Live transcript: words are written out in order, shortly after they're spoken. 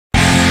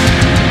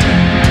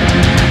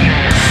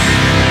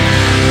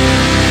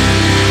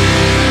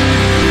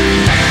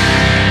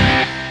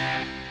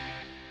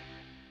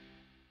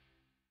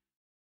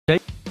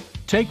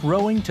Take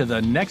rowing to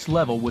the next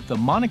level with the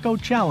Monaco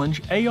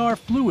Challenge AR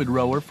Fluid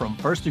Rower from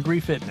First Degree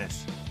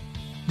Fitness.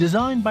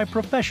 Designed by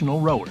professional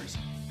rowers,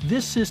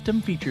 this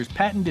system features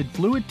patented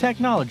fluid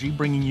technology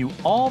bringing you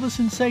all the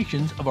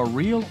sensations of a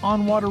real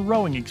on-water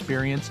rowing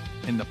experience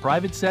in the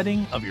private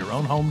setting of your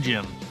own home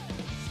gym.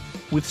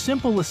 With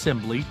simple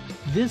assembly,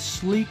 this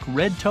sleek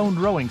red-toned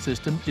rowing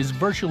system is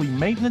virtually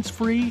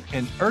maintenance-free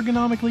and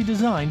ergonomically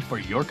designed for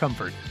your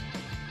comfort.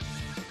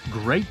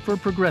 Great for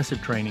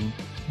progressive training,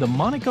 the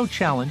Monaco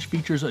Challenge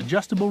features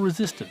adjustable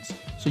resistance,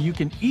 so you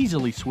can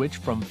easily switch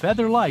from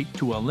feather light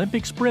to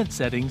Olympic sprint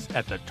settings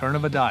at the turn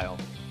of a dial.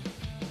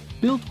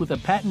 Built with a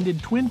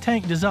patented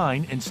twin-tank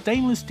design and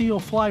stainless steel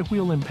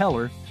flywheel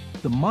impeller,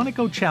 the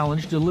Monaco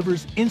Challenge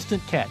delivers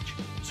instant catch,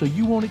 so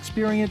you won't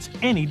experience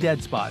any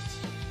dead spots.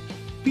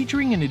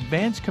 Featuring an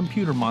advanced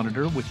computer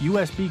monitor with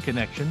USB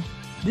connection,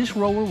 this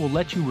rower will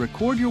let you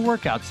record your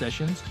workout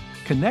sessions,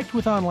 connect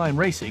with online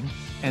racing,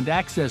 and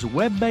access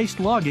web-based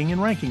logging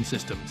and ranking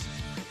systems.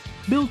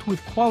 Built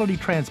with quality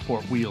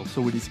transport wheels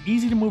so it is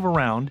easy to move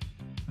around,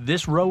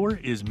 this rower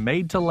is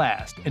made to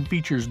last and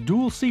features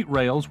dual seat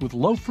rails with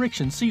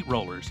low-friction seat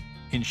rollers,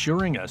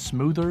 ensuring a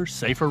smoother,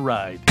 safer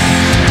ride.